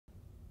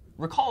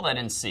Recall that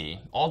in C,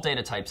 all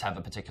data types have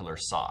a particular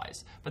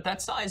size, but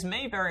that size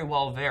may very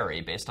well vary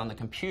based on the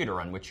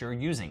computer on which you're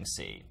using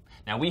C.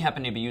 Now, we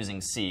happen to be using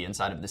C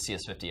inside of the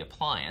CS50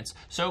 appliance,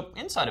 so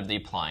inside of the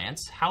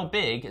appliance, how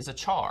big is a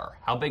char?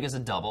 How big is a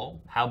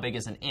double? How big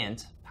is an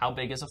int? How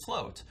big is a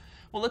float?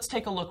 Well, let's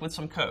take a look with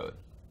some code.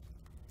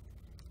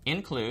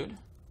 Include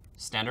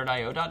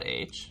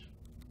standard.io.h,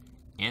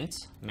 int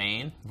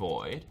main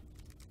void.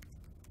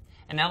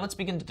 And now let's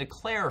begin to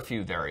declare a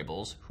few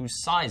variables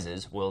whose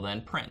sizes will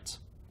then print.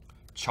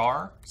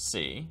 Char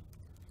C,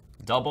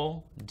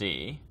 double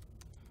D,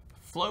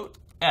 float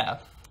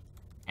F,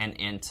 and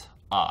int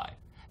I.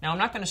 Now I'm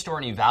not going to store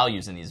any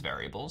values in these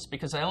variables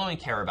because I only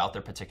care about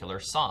their particular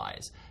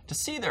size. To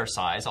see their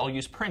size, I'll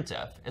use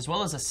printf, as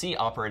well as a C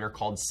operator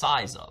called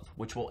sizeof,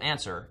 which will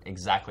answer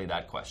exactly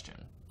that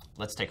question.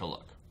 Let's take a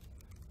look.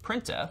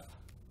 Printf,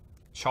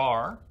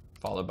 char,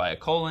 followed by a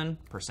colon,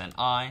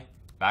 %i,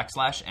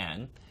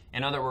 \n.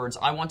 In other words,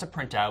 I want to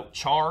print out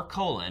char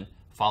colon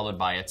followed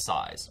by its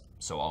size.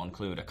 So I'll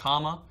include a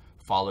comma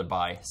followed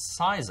by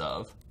size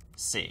of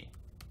C.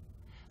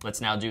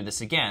 Let's now do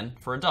this again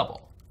for a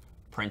double.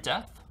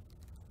 Printf,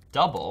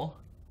 double,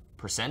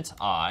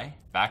 %i,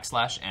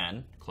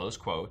 \n, close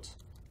quote,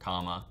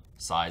 comma,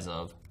 size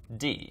of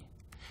D.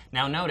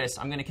 Now notice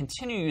I'm going to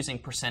continue using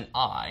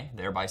 %i,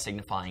 thereby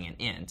signifying an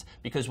int,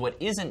 because what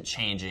isn't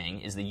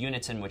changing is the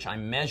units in which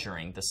I'm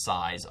measuring the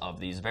size of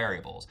these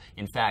variables.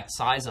 In fact,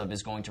 sizeof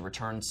is going to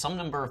return some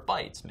number of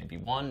bytes, maybe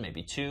 1,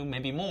 maybe 2,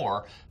 maybe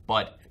more,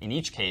 but in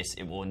each case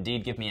it will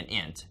indeed give me an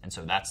int, and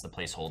so that's the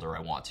placeholder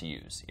I want to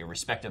use,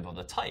 irrespective of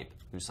the type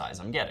whose size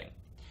I'm getting.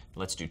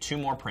 Let's do two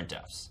more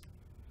printfs.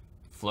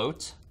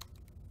 Float,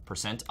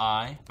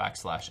 %i,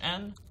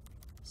 \n,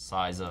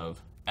 size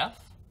of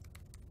f.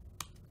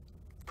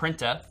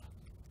 Printf,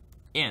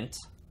 int,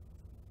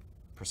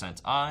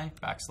 %i,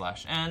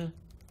 \n,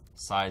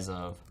 size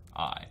of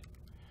I.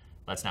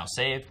 Let's now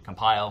save,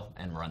 compile,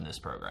 and run this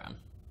program.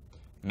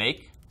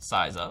 Make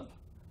sizeof,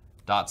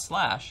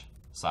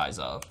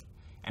 /sizeof,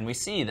 and we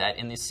see that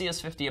in the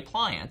CS50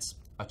 appliance,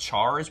 a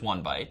char is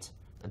 1 byte,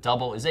 a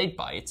double is 8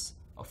 bytes,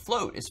 a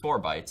float is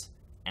 4 bytes,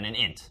 and an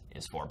int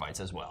is 4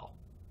 bytes as well.